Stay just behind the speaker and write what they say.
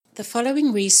The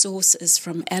following resource is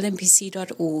from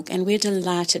lmpc.org, and we're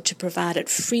delighted to provide it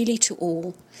freely to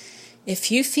all. If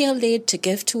you feel led to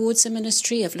give towards the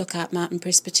ministry of Lookout Mountain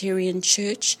Presbyterian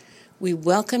Church, we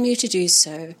welcome you to do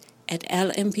so at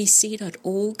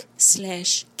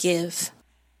lmpc.org/give.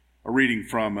 A reading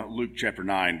from Luke chapter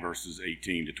 9, verses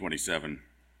 18 to 27.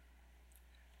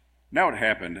 Now it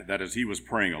happened that as he was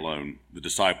praying alone, the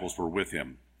disciples were with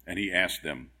him, and he asked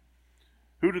them,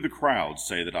 "Who do the crowds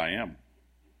say that I am?"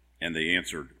 And they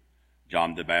answered,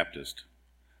 "John the Baptist.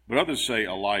 But others say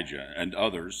Elijah, and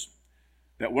others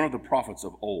that one of the prophets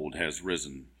of old has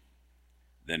risen."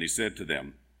 Then he said to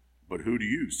them, "But who do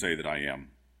you say that I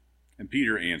am?" And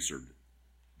Peter answered,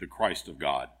 "The Christ of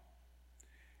God."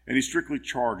 And he strictly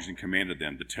charged and commanded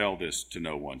them to tell this to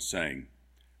no one, saying,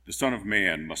 "The Son of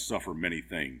Man must suffer many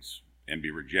things, and be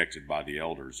rejected by the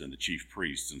elders and the chief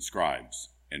priests and scribes,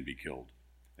 and be killed,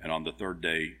 and on the third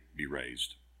day be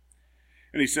raised."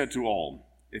 And he said to all,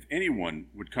 "If anyone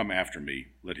would come after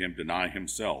me, let him deny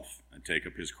himself and take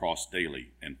up his cross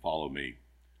daily and follow me.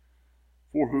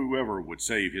 For whoever would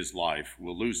save his life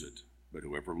will lose it, but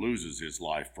whoever loses his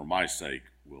life for my sake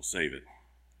will save it.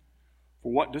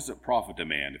 For what does it profit a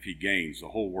man if he gains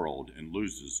the whole world and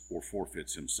loses or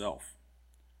forfeits himself?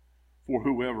 For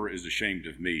whoever is ashamed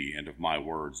of me and of my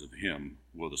words, of him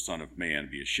will the Son of Man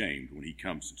be ashamed when he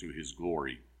comes into his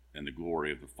glory and the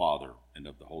glory of the Father and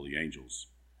of the holy angels.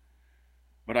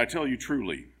 But I tell you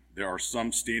truly, there are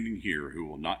some standing here who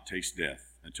will not taste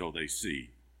death until they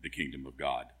see the kingdom of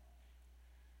God."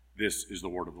 This is the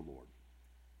word of the Lord.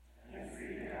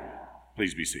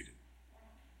 Please be seated.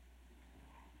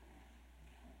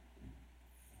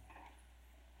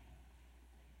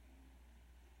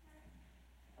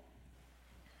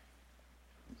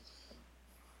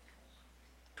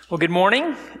 Well, good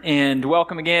morning, and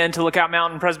welcome again to Lookout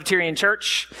Mountain Presbyterian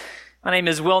Church. My name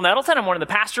is Will Nettleton. I'm one of the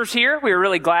pastors here. We are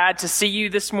really glad to see you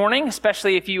this morning,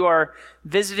 especially if you are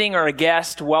visiting or a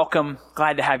guest. Welcome.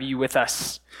 Glad to have you with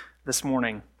us this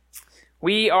morning.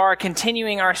 We are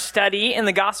continuing our study in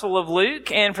the Gospel of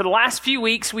Luke, and for the last few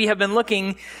weeks, we have been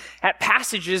looking at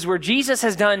passages where Jesus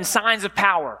has done signs of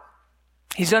power.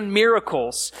 He's done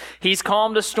miracles. He's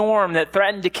calmed a storm that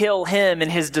threatened to kill him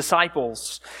and his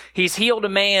disciples. He's healed a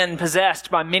man possessed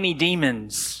by many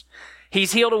demons.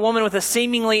 He's healed a woman with a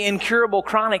seemingly incurable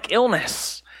chronic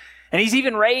illness. And he's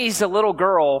even raised a little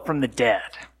girl from the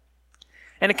dead.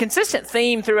 And a consistent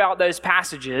theme throughout those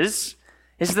passages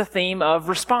is the theme of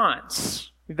response.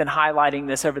 We've been highlighting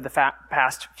this over the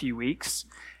past few weeks.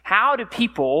 How do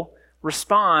people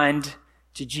respond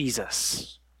to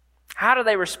Jesus? How do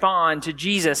they respond to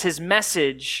Jesus, his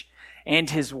message, and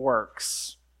his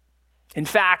works? In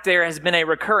fact, there has been a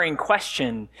recurring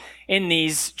question in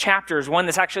these chapters, one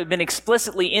that's actually been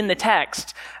explicitly in the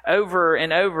text over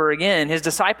and over again. His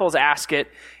disciples ask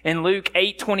it in Luke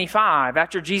 8:25.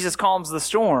 After Jesus calms the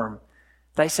storm,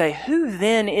 they say, "Who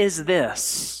then is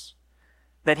this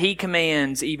that he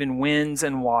commands even winds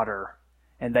and water,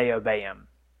 and they obey him?"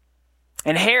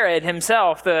 And Herod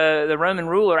himself, the Roman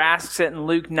ruler, asks it in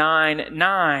Luke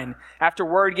 9:9, after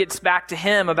word gets back to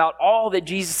him about all that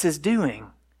Jesus is doing.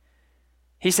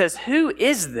 He says, "Who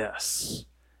is this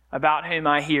about whom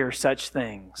I hear such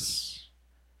things?"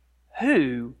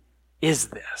 Who is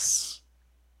this?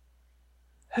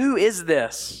 Who is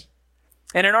this?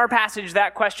 And in our passage,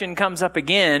 that question comes up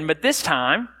again, but this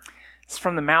time, it's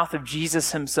from the mouth of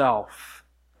Jesus himself.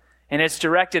 And it's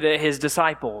directed at his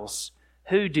disciples.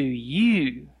 Who do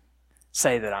you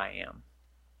say that I am?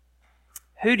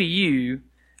 Who do you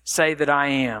say that I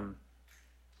am?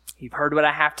 You've heard what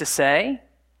I have to say.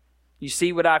 You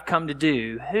see what I've come to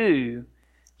do. Who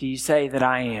do you say that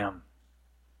I am?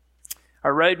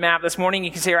 Our roadmap this morning,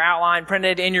 you can see our outline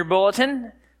printed in your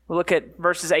bulletin. We'll look at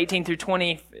verses 18 through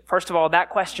 20. First of all, that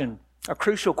question, a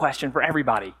crucial question for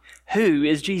everybody. Who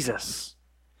is Jesus?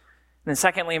 And then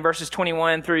secondly, in verses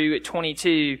 21 through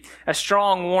 22, a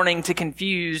strong warning to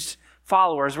confused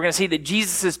followers. We're going to see that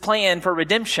Jesus' plan for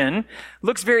redemption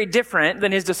looks very different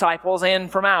than his disciples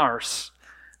and from ours.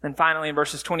 Then finally, in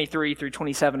verses 23 through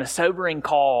 27, a sobering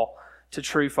call to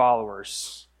true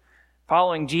followers.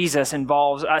 Following Jesus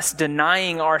involves us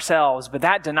denying ourselves, but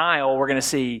that denial, we're going to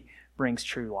see, brings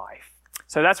true life.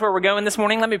 So that's where we're going this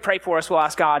morning. Let me pray for us. We'll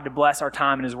ask God to bless our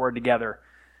time in his word together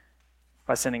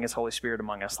by sending his Holy Spirit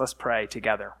among us. Let's pray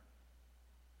together.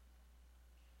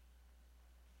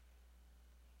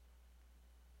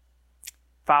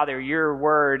 Father, your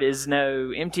word is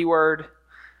no empty word.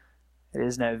 It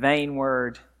is no vain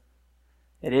word.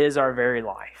 It is our very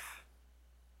life.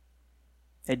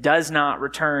 It does not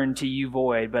return to you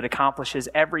void, but accomplishes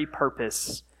every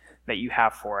purpose that you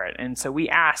have for it. And so we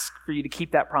ask for you to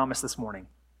keep that promise this morning.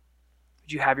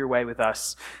 Would you have your way with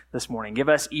us this morning? Give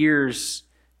us ears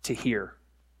to hear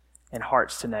and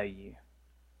hearts to know you.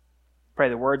 Pray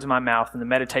the words of my mouth and the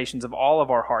meditations of all of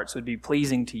our hearts would be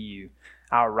pleasing to you,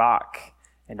 our rock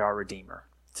and our Redeemer.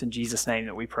 It's in Jesus' name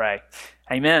that we pray.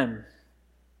 Amen.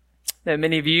 Now,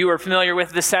 many of you are familiar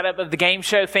with the setup of the game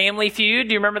show Family Feud.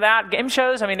 Do you remember that? Game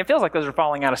shows, it feels like those are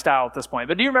falling out of style at this point.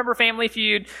 But do you remember Family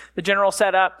Feud, the general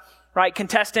setup? Right?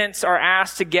 Contestants are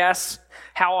asked to guess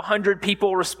how 100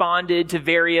 people responded to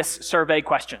various survey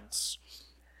questions.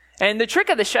 And the trick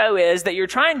of the show is that you're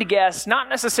trying to guess not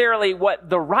necessarily what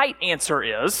the right answer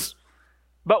is,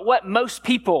 but what most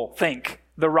people think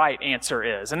the right answer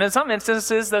is. And in some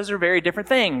instances, those are very different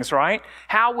things, right?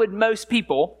 How would most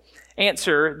people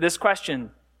answer this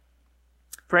question?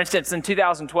 For instance, in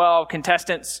 2012,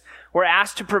 contestants were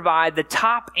asked to provide the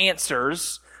top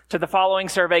answers to the following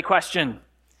survey question.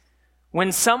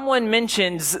 When someone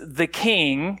mentions the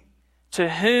king, to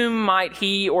whom might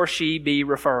he or she be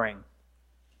referring?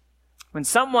 When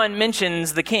someone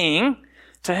mentions the king,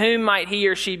 to whom might he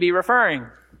or she be referring?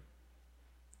 What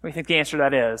do you think the answer to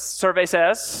that is? Survey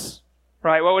says,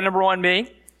 right, what would number one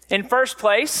be? In first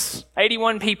place,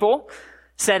 81 people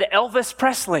said Elvis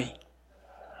Presley.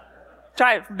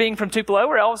 Being from Tupelo,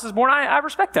 where Elvis was born, I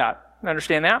respect that. I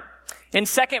understand that. In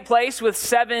second place, with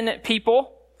 7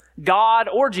 people, God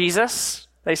or Jesus,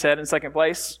 they said in second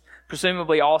place.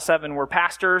 Presumably all 7 were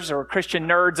pastors or Christian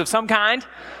nerds of some kind.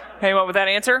 Anyone with that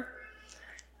answer?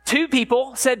 2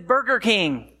 people said Burger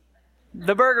King.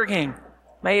 The Burger King.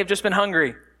 May have just been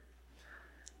hungry.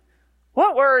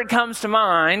 What word comes to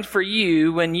mind for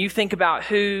you when you think about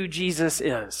who Jesus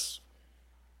is?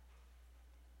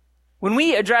 When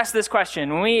we address this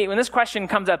question, when this question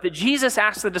comes up that Jesus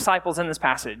asked the disciples in this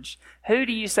passage, who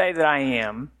do you say that I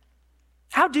am?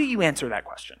 How do you answer that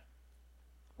question?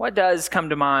 What does come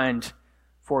to mind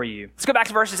for you? Let's go back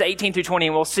to verses 18 through 20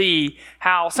 and we'll see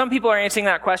how some people are answering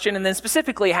that question and then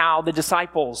specifically how the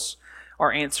disciples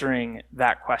are answering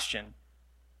that question.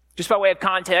 Just by way of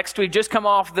context, we've just come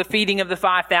off the feeding of the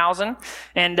 5,000,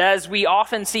 and as we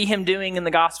often see him doing in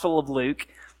the Gospel of Luke,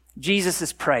 Jesus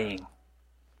is praying.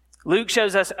 Luke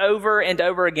shows us over and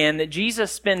over again that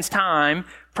Jesus spends time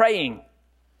praying,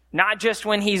 not just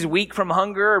when he's weak from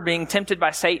hunger or being tempted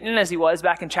by Satan, as he was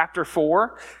back in chapter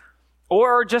 4,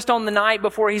 or just on the night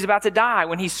before he's about to die,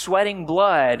 when he's sweating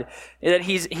blood, that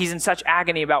he's in such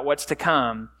agony about what's to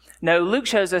come. No, Luke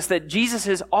shows us that Jesus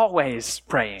is always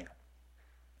praying.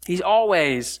 He's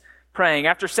always praying.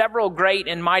 After several great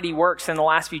and mighty works in the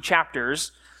last few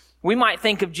chapters, we might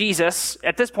think of Jesus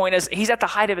at this point as he's at the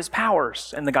height of his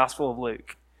powers in the Gospel of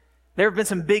Luke. There have been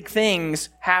some big things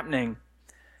happening.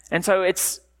 And so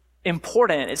it's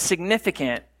important, it's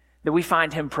significant that we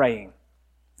find him praying,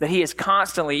 that he is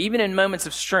constantly, even in moments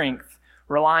of strength,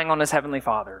 relying on his Heavenly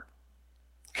Father,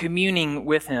 communing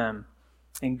with him.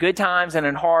 In good times and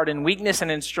in hard, in weakness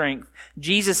and in strength,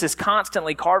 Jesus is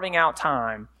constantly carving out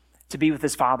time to be with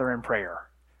his Father in prayer.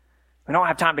 We don't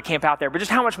have time to camp out there, but just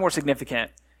how much more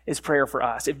significant is prayer for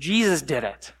us? If Jesus did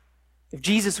it, if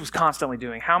Jesus was constantly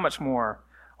doing, how much more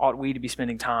ought we to be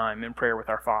spending time in prayer with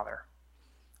our Father?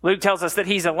 Luke tells us that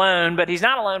he's alone, but he's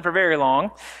not alone for very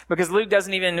long, because Luke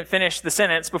doesn't even finish the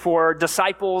sentence before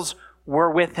disciples were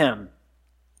with him.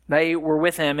 They were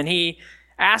with him, and he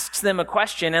asks them a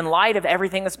question in light of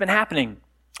everything that's been happening.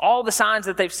 All the signs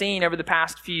that they've seen over the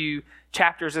past few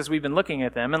chapters as we've been looking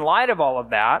at them. In light of all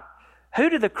of that, who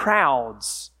do the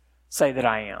crowds say that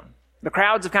I am? The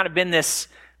crowds have kind of been this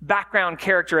background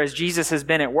character as Jesus has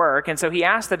been at work. And so he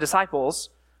asked the disciples,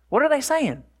 what are they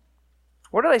saying?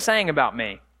 What are they saying about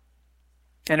me?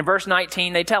 And in verse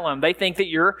 19, they tell him, they think that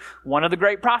you're one of the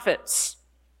great prophets.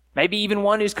 Maybe even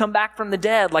one who's come back from the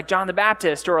dead, like John the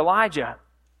Baptist or Elijah.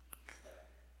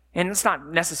 And it's not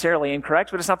necessarily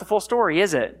incorrect, but it's not the full story,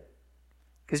 is it?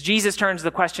 Because Jesus turns the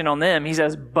question on them. He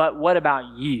says, but what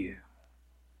about you?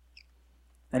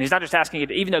 And he's not just asking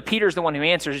it, even though Peter's the one who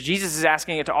answers, Jesus is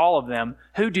asking it to all of them.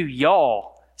 Who do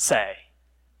y'all say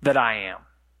that I am?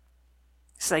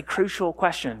 It's a crucial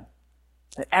question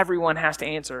that everyone has to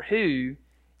answer. Who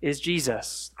is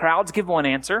Jesus? Crowds give one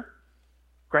answer.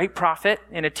 Great prophet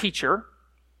and a teacher,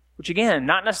 which again,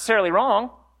 not necessarily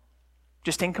wrong,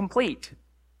 just incomplete.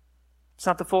 It's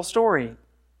not the full story.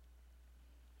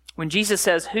 When Jesus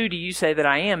says, who do you say that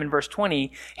I am, in verse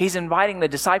 20, he's inviting the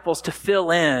disciples to fill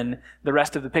in the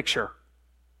rest of the picture.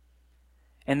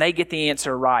 And they get the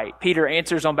answer right. Peter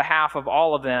answers on behalf of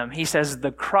all of them. He says,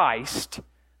 the Christ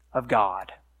of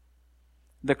God.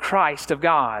 The Christ of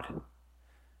God.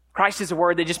 Christ is a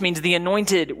word that just means the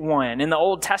anointed one. In the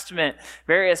Old Testament,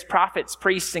 various prophets,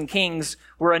 priests, and kings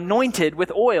were anointed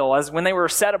with oil as when they were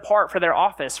set apart for their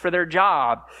office, for their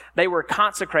job. They were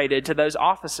consecrated to those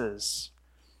offices.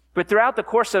 But throughout the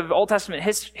course of Old Testament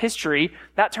history,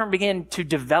 that term began to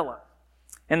develop.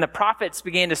 And the prophets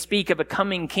began to speak of a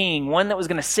coming king, one that was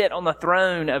going to sit on the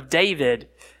throne of David,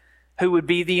 who would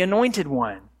be the anointed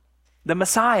one, the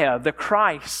Messiah, the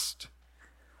Christ.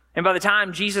 And by the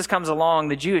time Jesus comes along,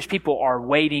 the Jewish people are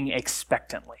waiting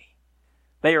expectantly.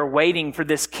 They are waiting for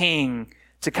this king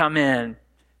to come in,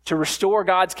 to restore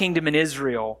God's kingdom in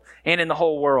Israel and in the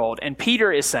whole world. And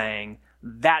Peter is saying,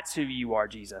 that's who you are,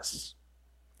 Jesus.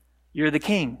 You're the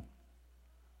king.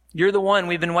 You're the one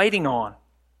we've been waiting on.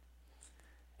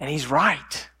 And he's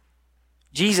right.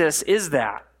 Jesus is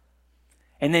that.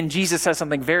 And then Jesus says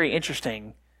something very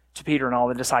interesting to Peter and all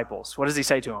the disciples. What does he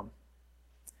say to them?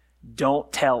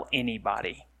 Don't tell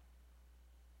anybody.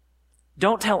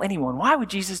 Don't tell anyone. Why would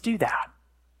Jesus do that?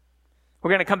 We're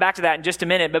going to come back to that in just a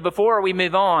minute, but before we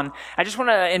move on, I just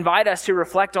want to invite us to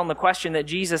reflect on the question that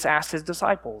Jesus asked his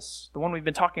disciples, the one we've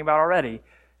been talking about already.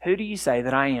 Who do you say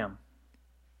that I am?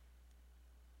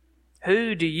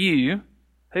 Who do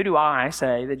I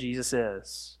say that Jesus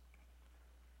is?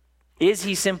 Is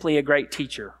he simply a great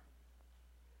teacher?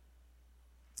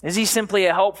 Is he simply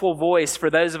a helpful voice for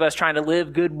those of us trying to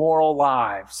live good moral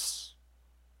lives?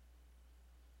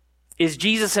 Is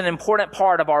Jesus an important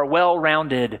part of our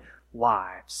well-rounded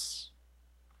lives?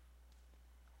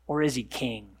 Or is he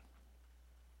king?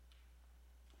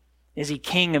 Is he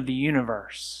king of the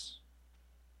universe?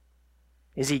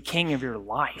 Is he king of your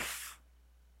life?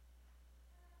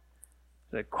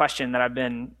 The question that I've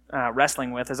been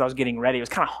wrestling with as I was getting ready, it was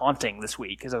kind of haunting this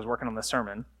week as I was working on this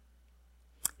sermon.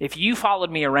 If you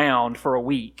followed me around for a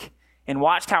week and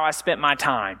watched how I spent my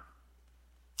time,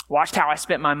 watched how I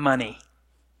spent my money,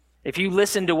 if you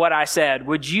listened to what I said,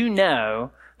 would you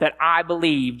know that I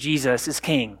believe Jesus is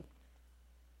king?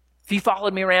 If you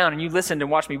followed me around and you listened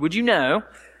and watched me, would you know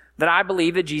that I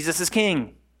believe that Jesus is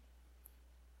king?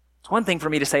 It's one thing for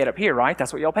me to say it up here, right?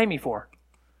 That's what y'all pay me for.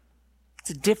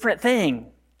 It's a different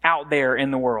thing out there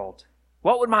in the world.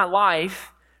 What would my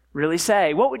life really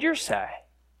say? What would yours say?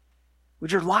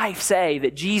 Would your life say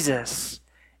that Jesus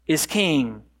is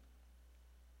king?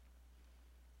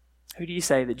 Who do you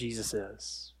say that Jesus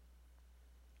is?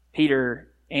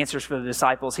 Peter answers for the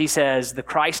disciples. He says, the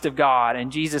Christ of God,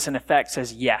 and Jesus in effect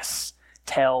says, yes,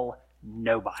 tell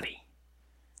nobody.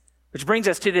 Which brings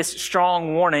us to this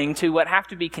strong warning to what have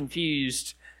to be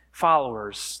confused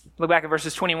followers. Look back at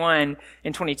verses 21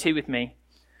 and 22 with me.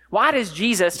 Why does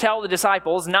Jesus tell the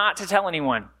disciples not to tell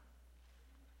anyone?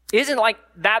 Isn't like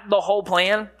that the whole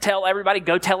plan? Tell everybody,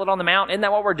 go tell it on the mount. Isn't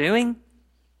that what we're doing?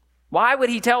 Why would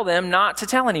he tell them not to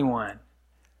tell anyone?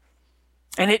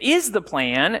 And it is the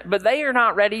plan, but they are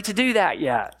not ready to do that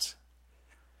yet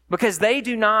because they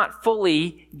do not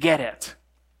fully get it.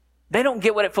 They don't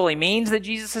get what it fully means that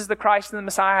Jesus is the Christ and the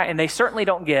Messiah, and they certainly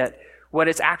don't get what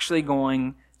it's actually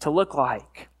going to look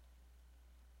like.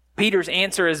 Peter's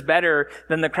answer is better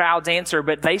than the crowd's answer,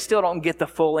 but they still don't get the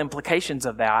full implications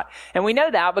of that. And we know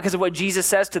that because of what Jesus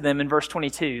says to them in verse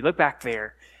 22. Look back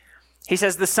there. He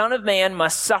says, the Son of Man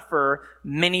must suffer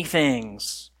many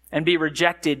things and be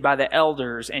rejected by the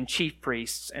elders and chief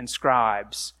priests and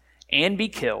scribes and be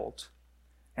killed,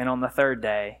 and on the third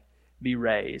day be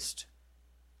raised.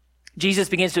 Jesus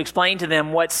begins to explain to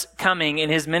them what's coming in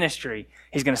his ministry.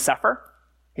 He's going to suffer,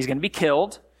 he's going to be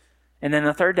killed, and then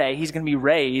the third day he's going to be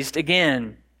raised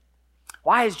again.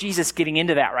 Why is Jesus getting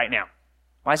into that right now?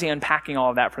 Why is he unpacking all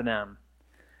of that for them?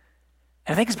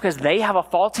 And I think it's because they have a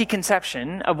faulty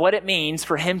conception of what it means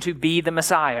for him to be the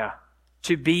Messiah,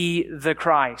 to be the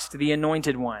Christ, the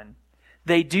anointed one.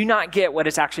 They do not get what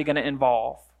it's actually going to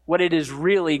involve, what it is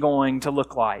really going to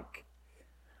look like.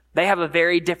 They have a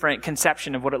very different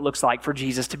conception of what it looks like for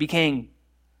Jesus to be king.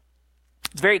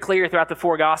 It's very clear throughout the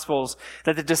four Gospels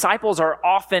that the disciples are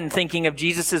often thinking of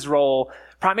Jesus' role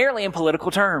primarily in political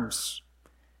terms.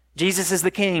 Jesus is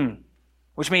the king,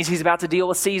 which means he's about to deal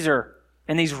with Caesar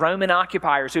and these Roman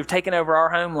occupiers who have taken over our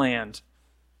homeland.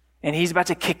 And he's about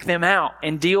to kick them out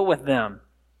and deal with them.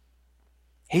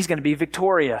 He's going to be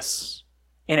victorious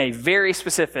in a very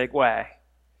specific way.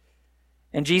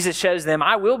 And Jesus shows them,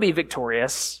 I will be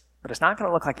victorious, but it's not going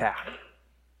to look like that.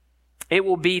 It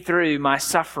will be through my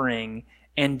suffering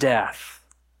and death.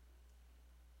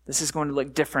 This is going to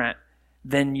look different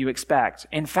than you expect.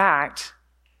 In fact,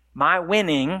 my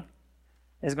winning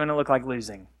is going to look like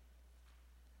losing.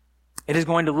 It is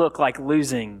going to look like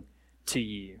losing to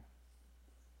you.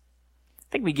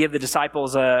 think we give the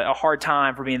disciples a hard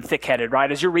time for being thick-headed, right?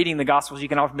 As you're reading the Gospels, you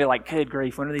can often be like, good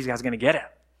grief, when are these guys going to get it?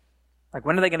 Like,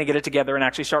 when are they going to get it together and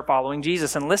actually start following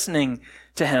Jesus and listening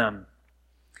to him?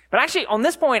 But actually, on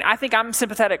this point, I think I'm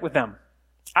sympathetic with them.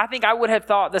 I think I would have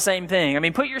thought the same thing. I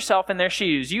mean, put yourself in their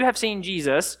shoes. You have seen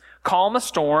Jesus calm a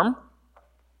storm.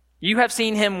 You have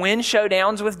seen him win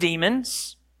showdowns with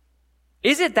demons.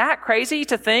 Is it that crazy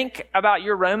to think about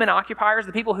your Roman occupiers,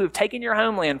 the people who have taken your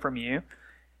homeland from you?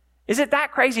 Is it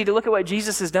that crazy to look at what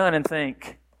Jesus has done and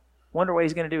think, wonder what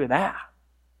he's going to do with that?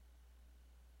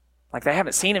 Like, they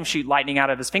haven't seen him shoot lightning out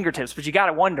of his fingertips, but you got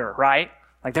to wonder, right?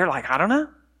 Like, they're like, I don't know.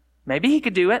 Maybe he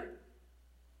could do it.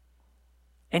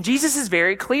 And Jesus is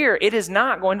very clear. It is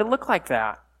not going to look like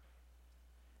that.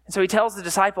 And so he tells the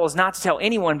disciples not to tell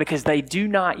anyone because they do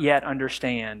not yet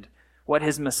understand what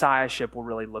his messiahship will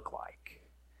really look like.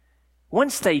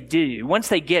 Once they do, once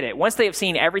they get it, once they have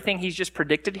seen everything he's just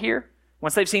predicted here,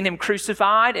 once they've seen him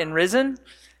crucified and risen,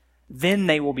 then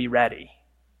they will be ready.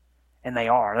 And they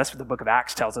are. That's what the book of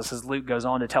Acts tells us as Luke goes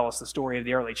on to tell us the story of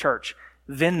the early church.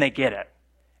 Then they get it,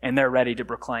 and they're ready to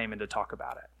proclaim and to talk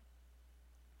about it.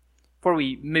 Before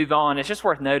we move on, it's just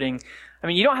worth noting, I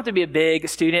mean, you don't have to be a big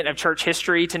student of church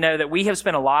history to know that we have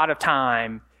spent a lot of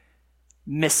time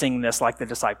missing this like the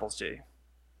disciples do.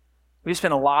 We've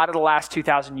spent a lot of the last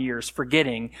 2,000 years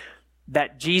forgetting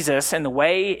that Jesus and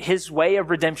his way of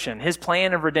redemption, his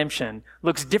plan of redemption,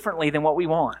 looks differently than what we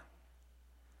want.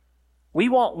 We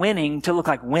want winning to look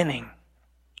like winning,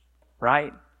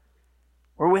 right?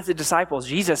 We're with the disciples.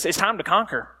 Jesus, it's time to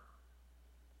conquer,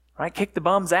 right? Kick the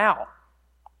bums out.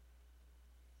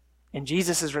 And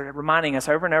Jesus is reminding us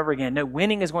over and over again, no,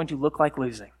 winning is going to look like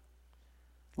losing.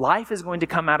 Life is going to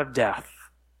come out of death.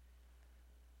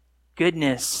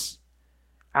 Goodness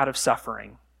out of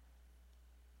suffering.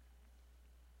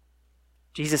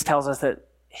 Jesus tells us that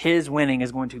his winning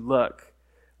is going to look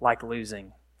like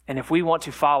losing. And if we want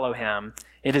to follow him,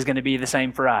 it is going to be the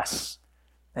same for us.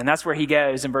 And that's where he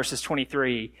goes in verses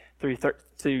 23 through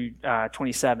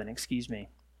 27,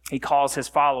 He calls his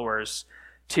followers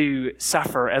to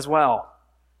suffer as well,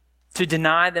 to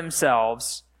deny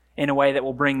themselves in a way that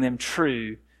will bring them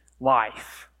true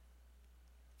life.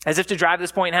 As if to drive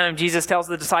this point home, Jesus tells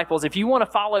the disciples, if you want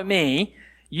to follow me,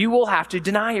 you will have to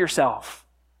deny yourself.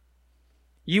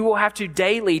 You will have to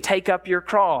daily take up your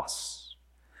cross.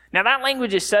 Now, that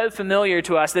language is so familiar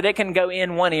to us that it can go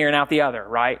in one ear and out the other,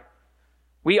 right?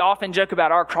 We often joke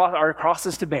about our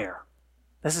crosses to bear.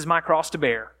 This is my cross to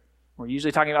bear. We're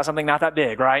usually talking about something not that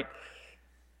big, right?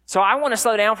 So I want to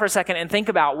slow down for a second and think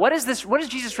about what does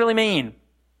Jesus really mean?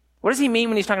 What does he mean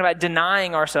when he's talking about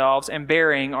denying ourselves and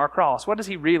bearing our cross? What is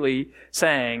he really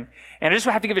saying? And I just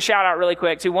have to give a shout out really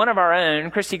quick to one of our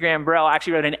own, Christy Graham Brell,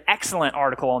 actually wrote an excellent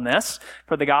article on this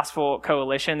for the Gospel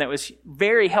Coalition that was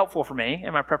very helpful for me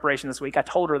in my preparation this week. I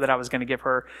told her that I was going to give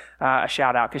her a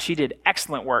shout out because she did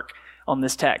excellent work on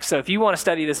this text. So if you want to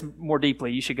study this more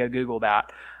deeply, you should go Google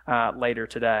that later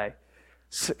today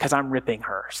because I'm ripping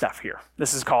her stuff here.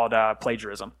 This is called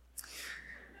plagiarism.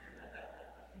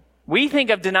 We think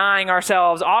of denying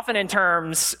ourselves often in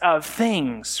terms of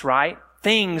things, right?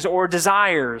 Things or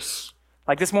desires.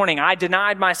 Like this morning, I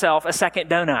denied myself a second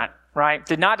donut, right?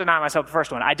 Did not deny myself the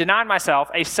first one. I denied myself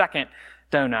a second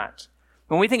donut.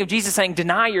 When we think of Jesus saying,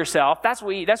 deny yourself, that's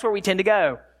where we tend to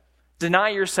go. Deny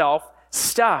yourself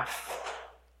stuff.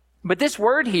 But this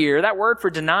word here, that word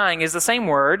for denying, is the same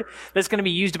word that's going to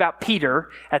be used about Peter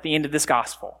at the end of this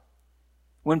gospel.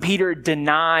 When Peter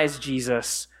denies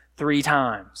Jesus 3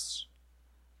 times.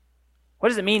 What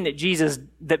does it mean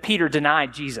that Peter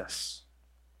denied Jesus?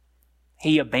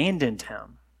 He abandoned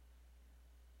him.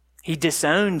 He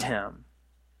disowned him.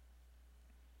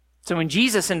 So when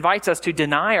Jesus invites us to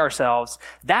deny ourselves,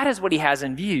 that is what he has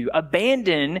in view.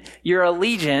 Abandon your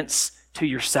allegiance to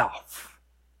yourself.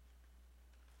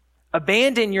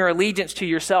 Abandon your allegiance to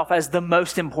yourself as the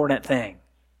most important thing.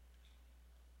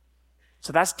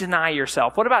 So that's deny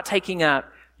yourself. What about taking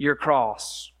up your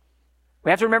cross? We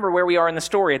have to remember where we are in the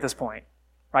story at this point,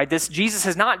 right? Jesus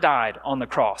has not died on the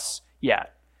cross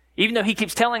yet. Even though he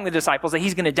keeps telling the disciples that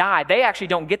he's going to die, they actually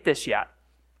don't get this yet.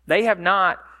 They have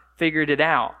not figured it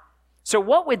out. So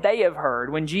what would they have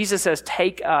heard when Jesus says,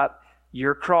 take up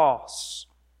your cross?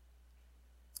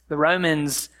 The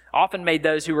Romans often made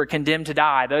those who were condemned to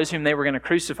die, those whom they were going to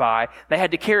crucify, they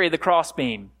had to carry the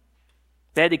crossbeam.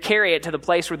 They had to carry it to the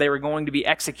place where they were going to be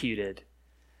executed.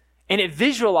 And it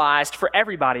visualized for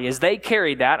everybody as they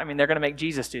carried that. I mean, they're going to make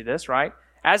Jesus do this, right?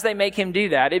 As they make him do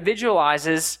that, it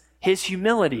visualizes his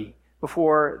humility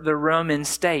before the Roman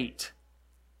state.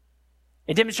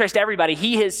 It demonstrates to everybody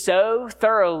he has so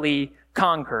thoroughly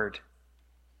conquered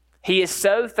He is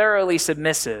so thoroughly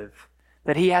submissive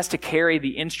that he has to carry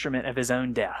the instrument of his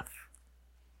own death.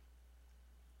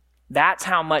 That's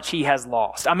how much he has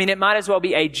lost. I mean, it might as well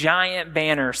be a giant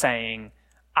banner saying,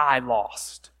 I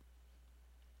lost.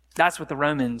 That's what the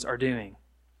Romans are doing.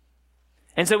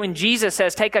 And so when Jesus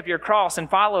says, take up your cross and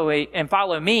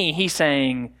follow me, he's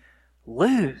saying,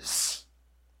 lose.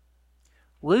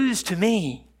 Lose to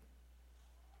me.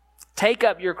 Take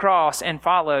up your cross and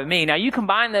follow me. Now you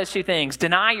combine those two things,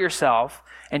 deny yourself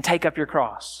and take up your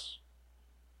cross.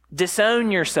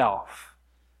 Disown yourself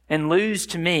and lose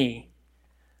to me.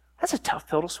 That's a tough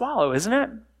pill to swallow, isn't it?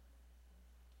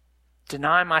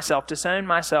 Deny myself, disown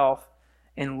myself,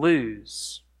 and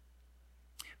lose.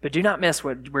 But do not miss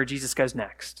where Jesus goes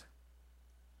next.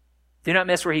 Do not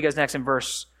miss where he goes next in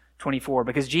verse 24,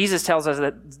 because Jesus tells us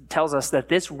that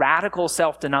this radical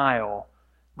self-denial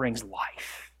brings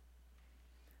life.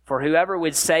 For whoever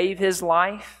would save his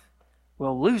life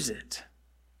will lose it,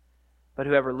 but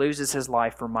whoever loses his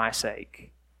life for my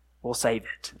sake will save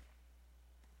it.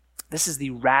 This is the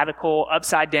radical,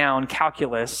 upside-down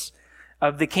calculus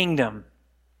of the kingdom.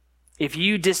 If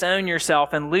you disown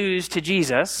yourself and lose to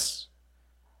Jesus,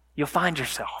 you'll find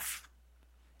yourself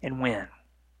and win.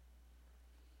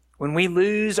 When we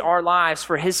lose our lives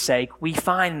for his sake, we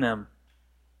find them.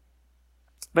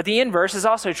 But the inverse is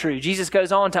also true. Jesus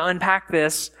goes on to unpack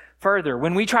this further.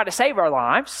 When we try to save our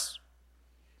lives,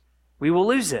 we will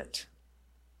lose it.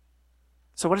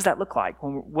 So what does that look like?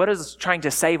 What does trying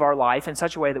to save our life in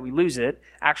such a way that we lose it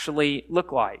actually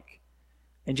look like?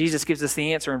 And Jesus gives us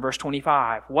the answer in verse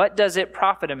 25. What does it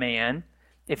profit a man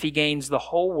if he gains the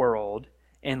whole world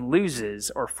and loses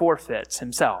or forfeits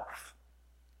himself?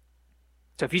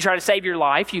 So if you try to save your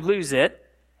life, you lose it.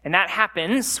 And that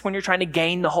happens when you're trying to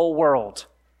gain the whole world.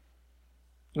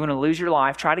 You want to lose your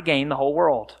life, try to gain the whole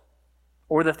world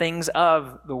or the things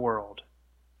of the world.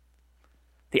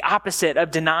 The opposite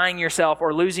of denying yourself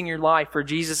or losing your life for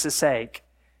Jesus' sake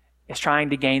is trying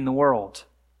to gain the world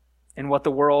and what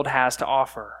the world has to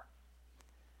offer.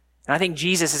 And I think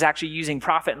Jesus is actually using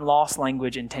profit and loss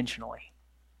language intentionally.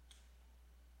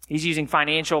 He's using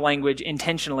financial language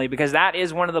intentionally because that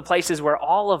is one of the places where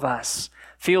all of us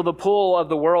feel the pull of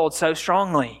the world so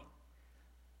strongly.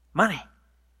 Money,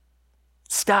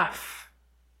 stuff.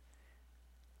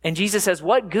 And Jesus says,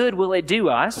 what good will it do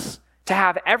us to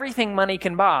have everything money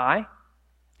can buy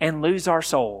and lose our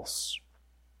souls?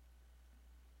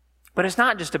 But it's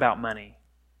not just about money.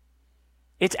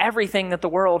 It's everything that the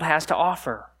world has to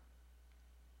offer.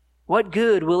 What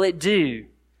good will it do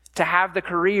to have the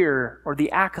career or the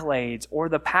accolades or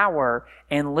the power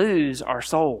and lose our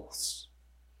souls?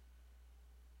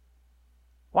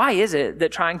 Why is it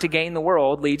that trying to gain the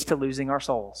world leads to losing our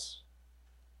souls?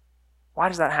 Why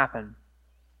does that happen?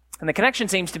 And the connection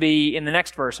seems to be in the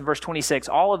next verse, in verse 26.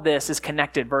 All of this is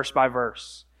connected verse by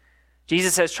verse.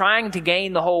 Jesus says, trying to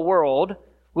gain the whole world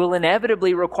will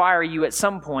inevitably require you at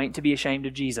some point to be ashamed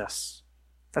of Jesus.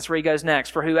 That's where he goes next.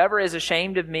 For whoever is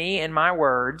ashamed of me and my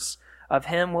words, of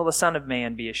him will the Son of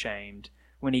Man be ashamed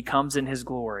when he comes in his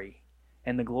glory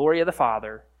and the glory of the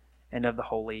Father and of the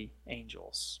holy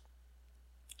angels.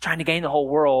 Trying to gain the whole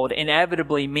world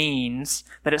inevitably means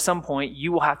that at some point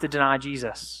you will have to deny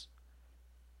Jesus.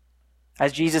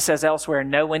 As Jesus says elsewhere,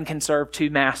 no one can serve two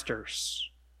masters.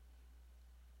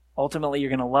 Ultimately, you're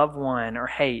going to love one or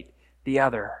hate the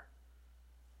other.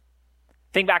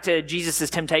 Think back to Jesus'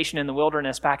 temptation in the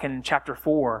wilderness back in chapter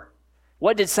 4.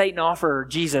 What did Satan offer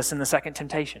Jesus in the second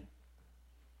temptation?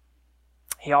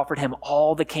 He offered him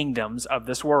all the kingdoms of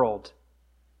this world.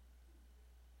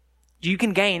 You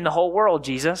can gain the whole world,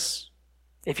 Jesus,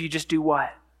 if you just do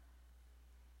what?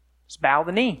 Just bow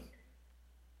the knee.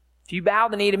 If you bow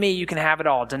the knee to me, you can have it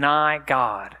all. Deny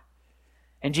God.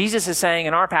 And Jesus is saying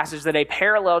in our passage that a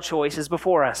parallel choice is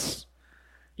before us.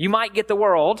 You might get the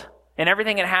world and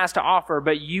everything it has to offer,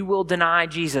 but you will deny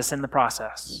Jesus in the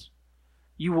process.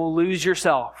 You will lose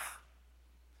yourself.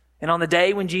 And on the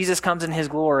day when Jesus comes in his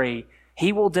glory,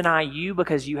 he will deny you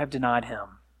because you have denied him.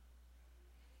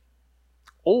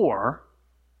 Or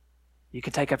you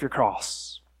can take up your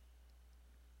cross.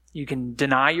 You can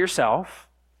deny yourself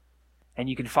and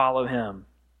you can follow him.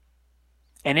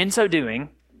 And in so doing,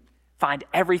 find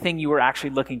everything you were actually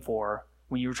looking for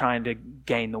when you were trying to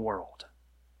gain the world.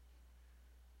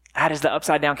 That is the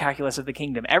upside down calculus of the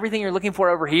kingdom. Everything you're looking for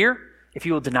over here, if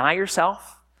you will deny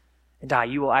yourself and die,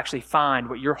 you will actually find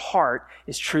what your heart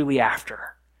is truly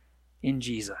after in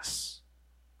Jesus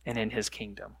and in his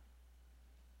kingdom.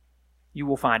 You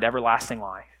will find everlasting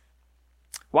life.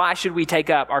 Why should we take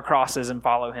up our crosses and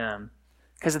follow him?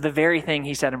 Because of the very thing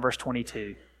he said in verse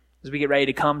 22. As we get ready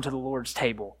to come to the Lord's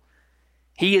table,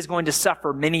 He is going to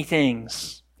suffer many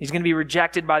things. He's going to be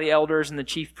rejected by the elders and the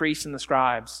chief priests and the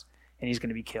scribes, and he's going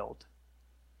to be killed.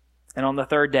 And on the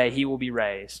third day, he will be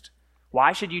raised.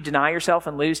 Why should you deny yourself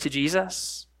and lose to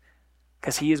Jesus?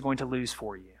 Because he is going to lose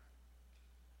for you.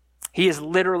 He is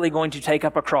literally going to take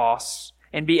up a cross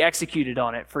and be executed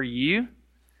on it for you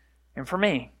and for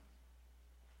me.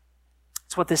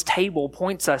 It's what this table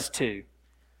points us to.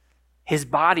 His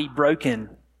body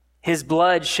broken, his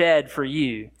blood shed for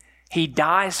you. He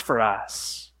dies for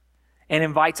us and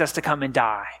invites us to come and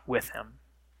die with him.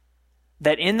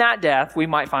 That in that death, we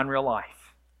might find real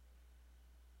life.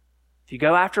 If you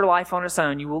go after life on its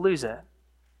own, you will lose it.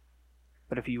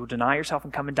 But if you will deny yourself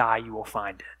and come and die, you will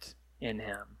find it in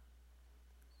him.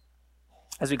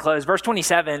 As we close, verse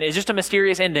 27 is just a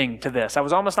mysterious ending to this. I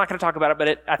was almost not going to talk about it,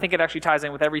 but I think it actually ties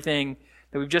in with everything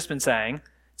that we've just been saying.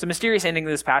 It's a mysterious ending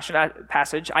to this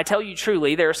passage. I tell you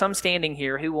truly, there are some standing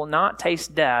here who will not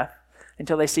taste death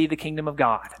until they see the kingdom of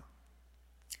God.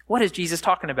 What is Jesus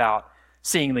talking about,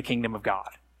 seeing the kingdom of God?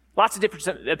 Lots of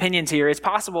different opinions here. It's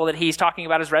possible that he's talking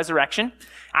about his resurrection.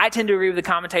 I tend to agree with the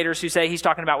commentators who say he's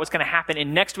talking about what's going to happen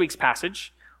in next week's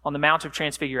passage on the Mount of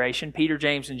Transfiguration. Peter,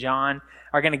 James, and John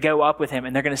are going to go up with him,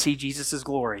 and they're going to see Jesus'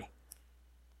 glory.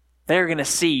 They're going to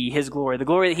see his glory. The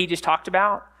glory that he just talked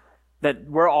about, that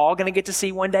we're all going to get to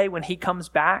see one day when he comes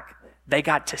back, they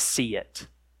got to see it.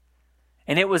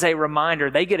 And it was a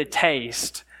reminder. They get a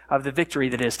taste of the victory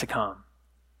that is to come.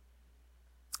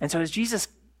 And so as Jesus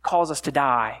calls us to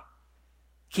die,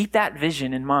 keep that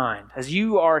vision in mind. As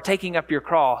you are taking up your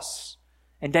cross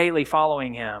and daily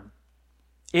following him,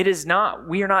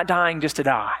 we are not dying just to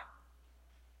die.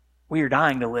 We are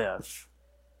dying to live.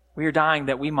 We are dying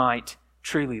that we might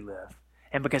truly live.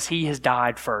 And because he has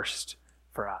died first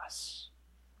for us.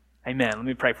 Amen. Let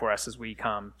me pray for us as we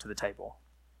come to the table.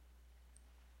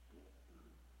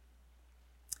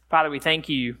 Father, we thank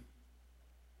you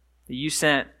that you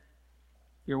sent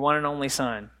your one and only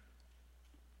Son,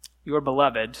 your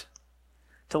beloved,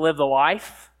 to live the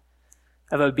life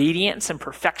of obedience and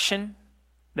perfection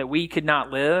that we could not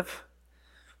live,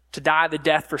 to die the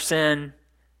death for sin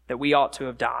that we ought to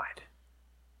have died.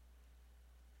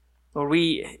 Lord,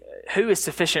 who is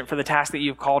sufficient for the task that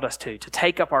you've called us to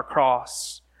take up our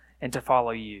cross and to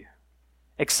follow you,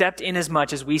 except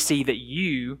inasmuch as we see that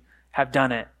you have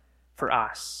done it for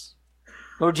us.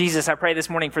 Lord Jesus, I pray this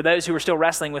morning for those who are still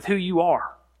wrestling with who you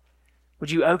are.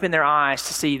 Would you open their eyes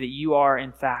to see that you are,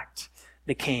 in fact,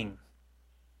 the King?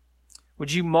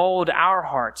 Would you mold our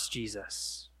hearts,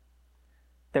 Jesus,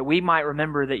 that we might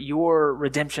remember that your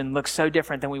redemption looks so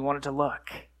different than we want it to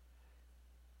look,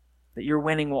 that your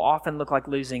winning will often look like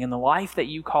losing, and the life that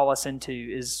you call us into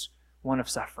is one of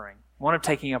suffering, one of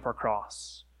taking up our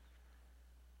cross.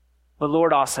 But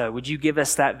Lord, also, would you give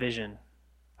us that vision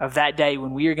of that day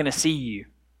when we are going to see you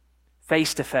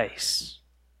face to face,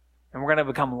 and we're going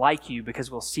to become like you because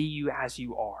we'll see you as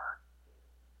you are.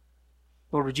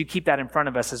 Lord, would you keep that in front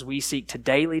of us as we seek to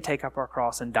daily take up our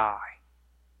cross and die?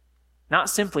 Not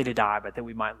simply to die, but that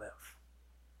we might live.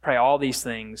 Pray all these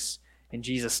things in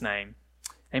Jesus' name.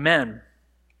 Amen.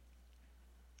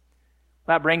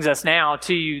 That brings us now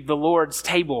to the Lord's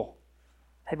table.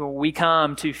 Where we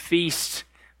come to feast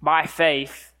by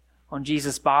faith on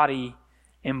Jesus' body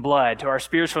and blood, to our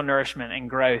spiritual nourishment and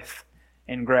growth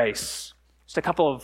and grace. Just a couple of